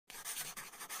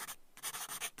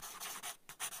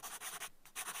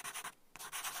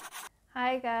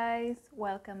Hi guys,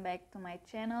 welcome back to my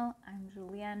channel. I'm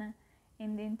Juliana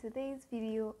and in today's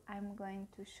video I'm going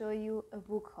to show you a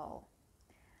book haul.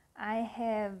 I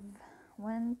have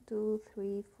 7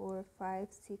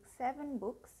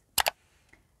 books.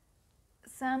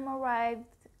 Some arrived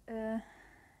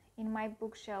in my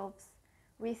bookshelves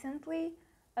recently,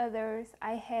 others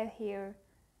I had here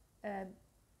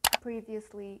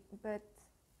previously, but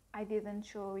I didn't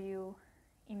show you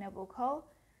in a book haul,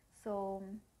 so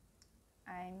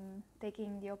I'm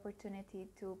taking the opportunity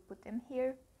to put them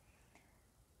here,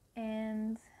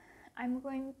 and I'm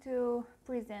going to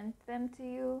present them to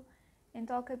you and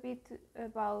talk a bit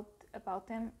about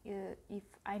them if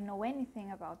I know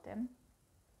anything about them.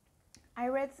 I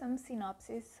read some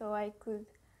synopses so I could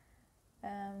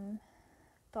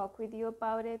talk with you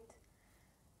about it,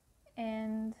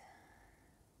 and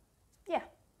yeah,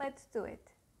 let's do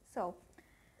it. So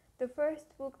the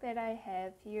first book that I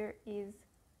have here is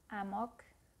Amok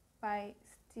by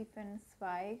Stefan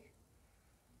Zweig.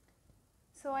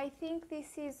 So I think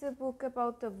this is a book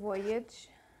about a voyage.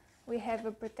 We have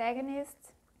a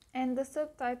protagonist, and the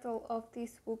subtitle of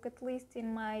this book, at least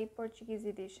in my Portuguese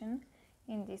edition,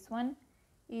 in this one,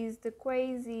 is The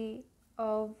Crazy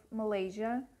of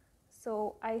Malaysia.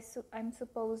 So I'm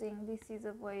supposing this is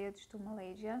a voyage to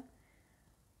Malaysia.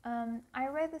 I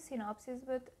read the synopsis,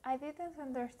 but I didn't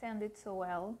understand it so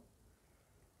well.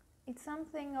 It's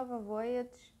something of a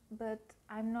voyage, but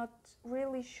I'm not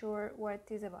really sure what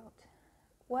it is about.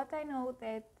 What I know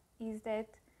is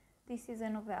that this is a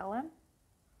novella.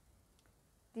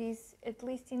 This, at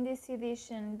least in this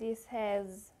edition, this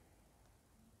has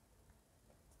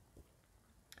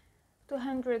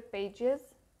 200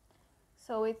 pages,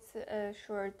 so it's a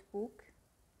short book.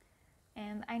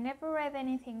 And I never read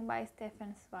anything by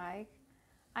Stefan Zweig.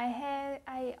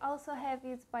 I also have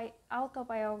his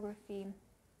autobiography,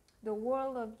 The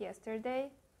World of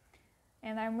Yesterday,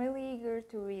 and I'm really eager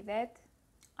to read that.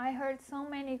 I heard so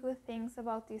many good things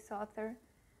about this author.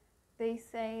 They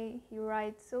say he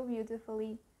writes so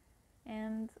beautifully,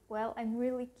 and well, I'm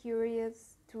really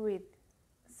curious to read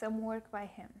some work by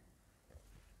him.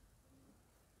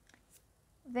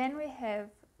 Then we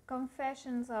have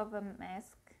Confessions of a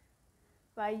Mask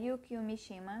by Yukio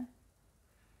Mishima.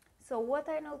 So what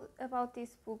I know about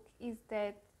this book is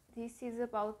that this is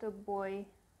about a boy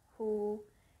who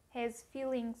has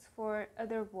feelings for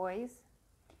other boys,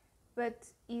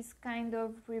 but is kind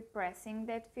of repressing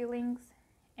that feelings,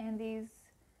 and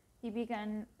he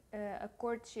began a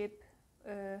courtship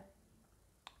a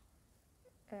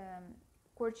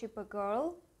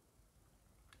girl,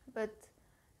 but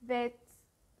that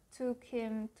took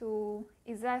him to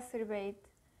exacerbate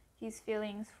his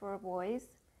feelings for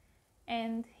boys,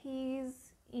 and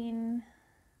he's in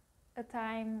a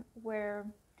time where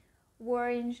war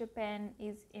in Japan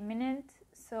is imminent,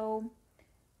 so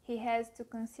he has to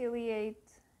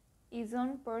conciliate his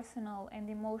own personal and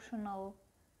emotional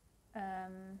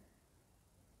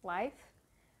life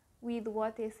with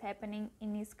what is happening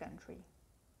in his country.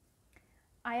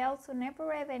 I also never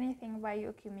read anything by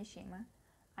Yukio Mishima.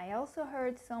 I also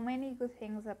heard so many good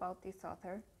things about this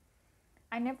author.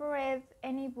 I never read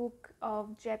any book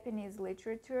of Japanese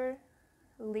literature.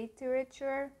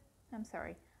 I'm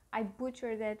sorry, I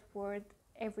butcher that word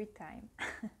every time.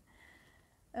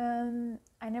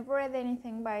 I never read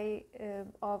anything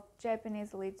of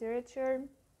Japanese literature,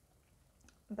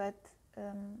 but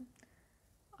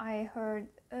I heard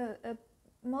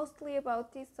mostly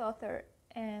about this author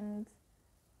and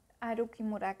Haruki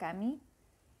Murakami.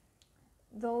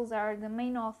 Those are the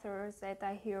main authors that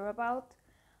I hear about.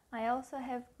 I also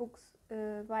have books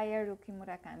by Haruki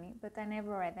Murakami, but I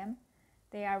never read them.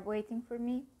 They are waiting for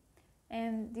me,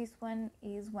 and this one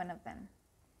is one of them.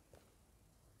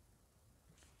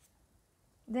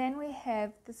 Then we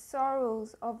have The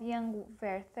Sorrows of Young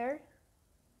Werther.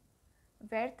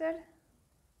 Werther.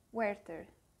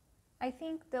 I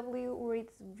think W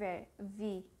reads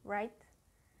V, right?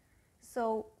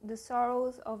 So, The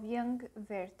Sorrows of Young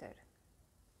Werther.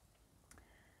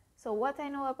 So what I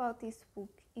know about this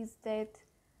book is that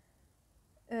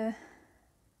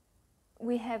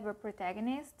we have a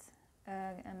protagonist,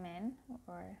 a man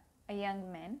or a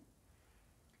young man,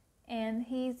 and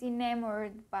he's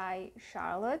enamored by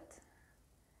Charlotte,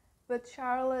 but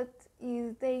Charlotte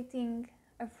is dating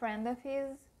a friend of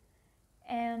his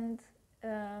and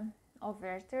of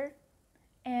Werther,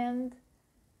 and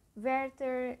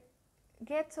Werther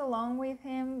gets along with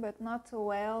him but not so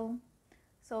well,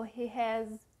 so he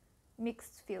has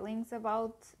mixed feelings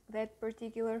about that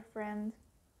particular friend.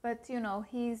 But you know,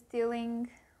 he's dealing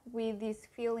with his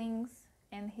feelings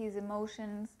and his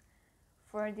emotions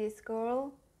for this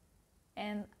girl,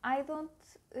 and I don't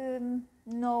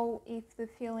know if the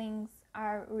feelings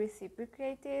are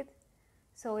reciprocated.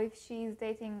 So if she's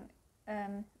dating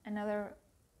another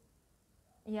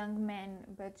young man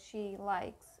but she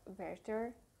likes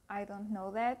Werther, I don't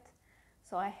know that,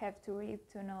 so I have to read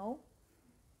to know.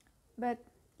 But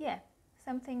yeah,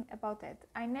 something about that.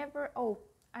 I never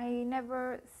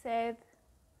said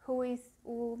who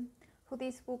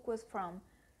this book was from.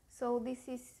 So this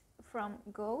is from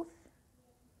Goethe.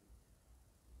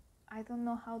 I don't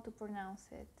know how to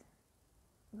pronounce it.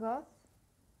 Goethe?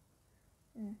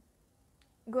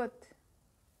 Goethe.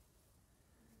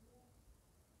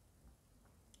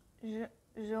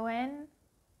 Johann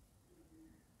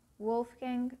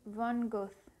Wolfgang von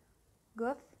Goethe.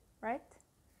 Goethe, right?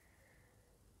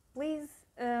 Please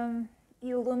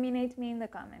illuminate me in the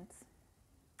comments.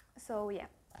 So yeah.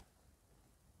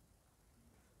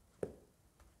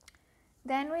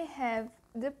 Then we have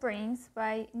The Prince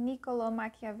by Niccolò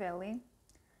Machiavelli.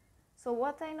 So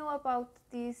what I know about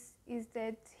this is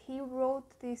that he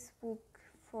wrote this book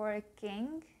for a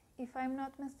king, if I'm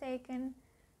not mistaken.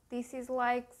 This is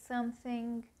like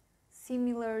something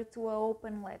similar to an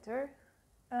open letter.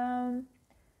 I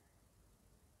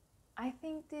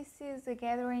think this is a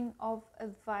gathering of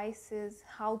advices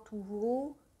how to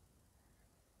rule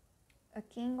a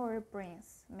king or a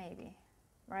prince, maybe,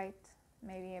 right?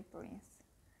 Maybe a prince.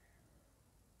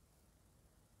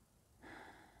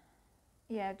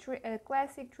 Yeah, a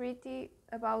classic treatise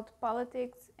about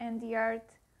politics and the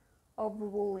art of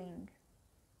ruling.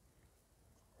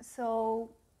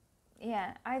 So,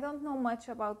 yeah, I don't know much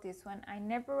about this one. I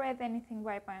never read anything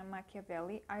by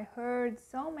Machiavelli. I heard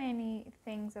so many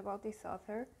things about this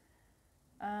author,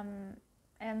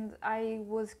 and I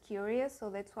was curious, so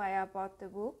that's why I bought the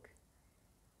book.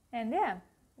 And yeah,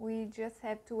 we just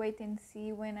have to wait and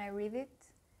see when I read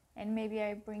it, and maybe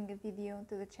I bring a video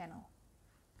to the channel.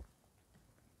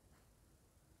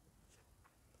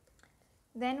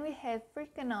 Then we have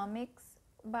Freakonomics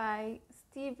by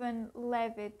Stefan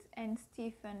Levitt and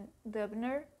Stefan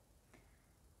Dubner.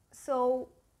 So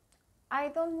I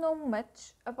don't know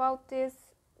much about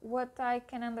this. What I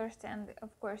can understand,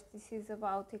 of course, this is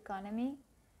about economy,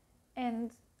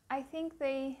 and I think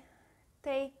they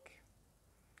take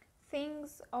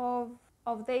things of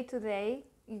day-to-day,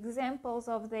 examples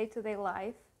of day-to-day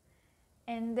life,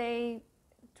 and they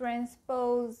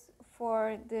transpose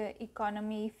for the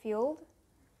economy field.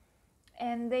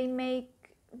 And they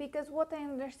make, because what I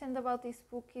understand about this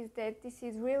book is that this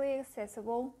is really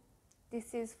accessible.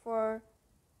 This is for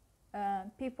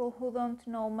people who don't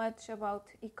know much about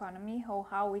economy or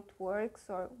how it works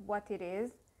or what it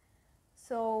is.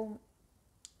 So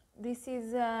this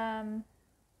is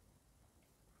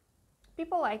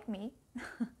people like me,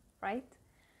 right?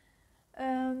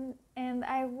 And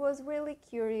I was really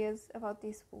curious about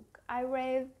this book.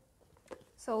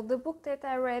 So the book that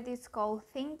I read is called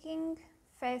Thinking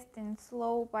Fast and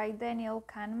Slow by Daniel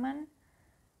Kahneman.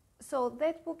 So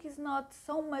that book is not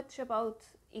so much about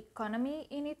economy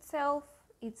in itself,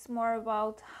 it's more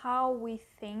about how we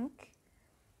think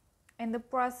and the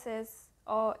process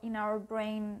in our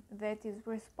brain that is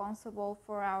responsible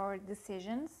for our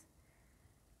decisions.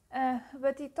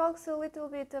 But it talks a little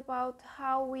bit about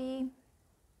how we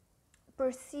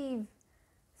perceive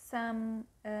some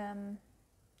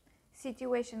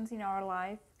situations in our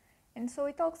life, and so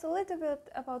it talks a little bit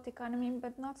about economy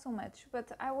but not so much.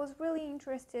 But I was really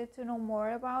interested to know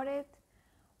more about it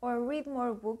or read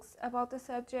more books about the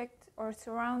subject or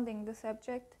surrounding the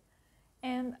subject,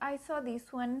 and I saw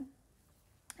this one,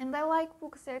 and I like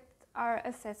books that are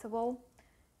accessible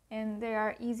and they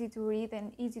are easy to read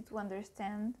and easy to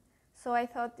understand, so I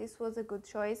thought this was a good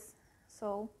choice.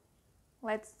 So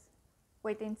let's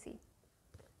wait and see.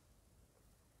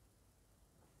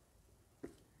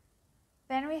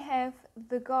 Then we have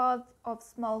The God of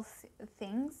Small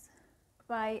Things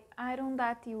by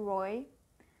Arundhati Roy.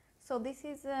 So this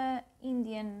is an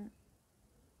Indian,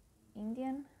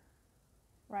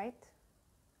 right,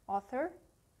 author.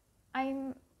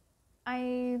 I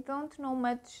don't know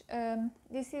much.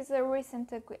 This is a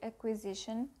recent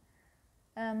acquisition.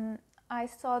 I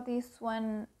saw this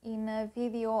one in a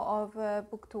video of a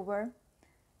booktuber,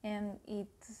 and it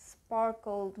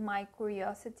sparkled my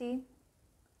curiosity.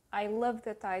 I love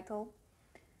the title,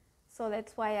 so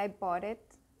that's why I bought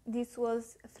it. This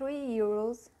was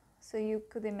 €3, so you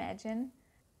could imagine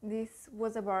this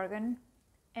was a bargain.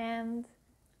 And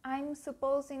I'm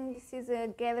supposing this is a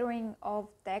gathering of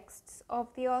texts of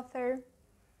the author,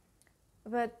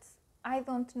 but I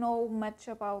don't know much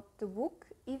about the book.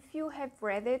 If you have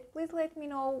read it, please let me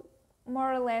know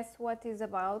more or less what it's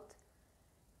about.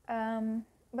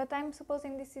 but I'm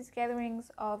supposing this is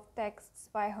gatherings of texts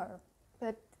by her.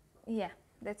 But yeah,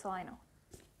 that's all I know.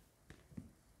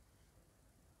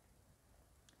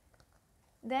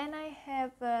 Then I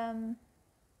have a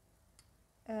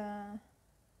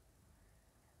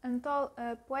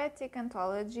poetic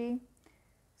anthology.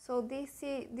 So this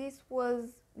was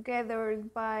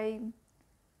gathered by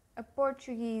a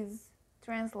Portuguese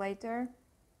translator.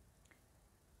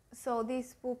 So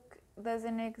this book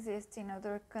doesn't exist in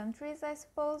other countries, I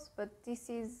suppose, but this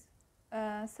is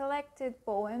selected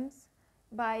poems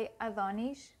by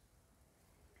Adonis.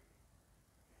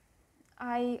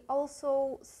 I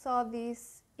also saw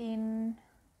this in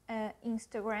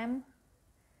Instagram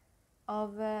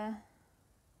of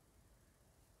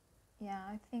yeah,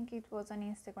 I think it was on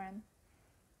Instagram.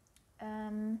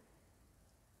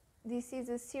 This is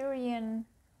a Syrian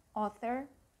author,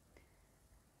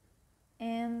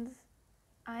 and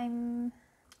I'm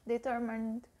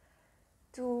determined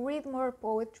to read more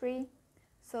poetry,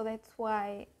 so that's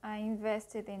why I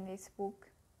invested in this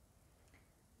book.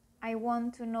 I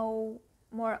want to know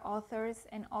more authors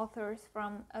and authors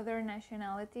from other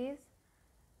nationalities,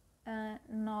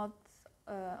 not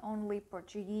only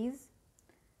Portuguese.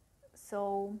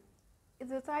 So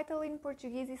the title in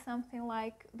Portuguese is something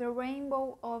like The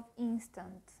Rainbow of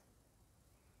Instant,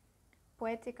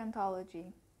 Poetic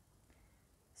Anthology.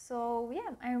 So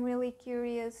yeah, I'm really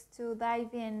curious to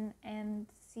dive in and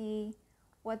see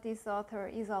what this author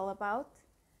is all about.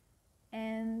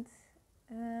 And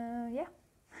yeah.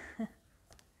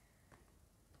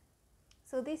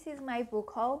 So this is my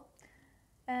book haul.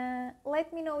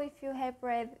 Let me know if you have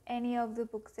read any of the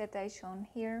books that I shown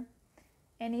here.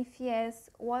 And if yes,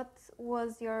 what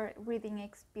was your reading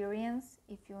experience?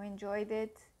 If you enjoyed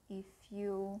it, if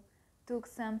you took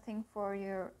something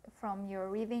from your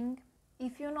reading.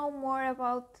 If you know more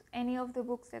about any of the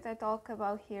books that I talk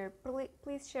about here,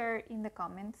 please share in the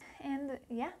comments. And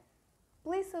yeah,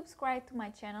 please subscribe to my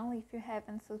channel if you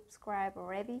haven't subscribed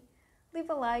already. Leave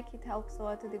a like, it helps a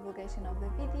lot to the divulgation of the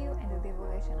video and the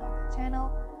divulgation of the channel.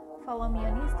 Follow me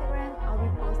on Instagram, I'll be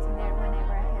posting there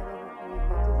whenever I have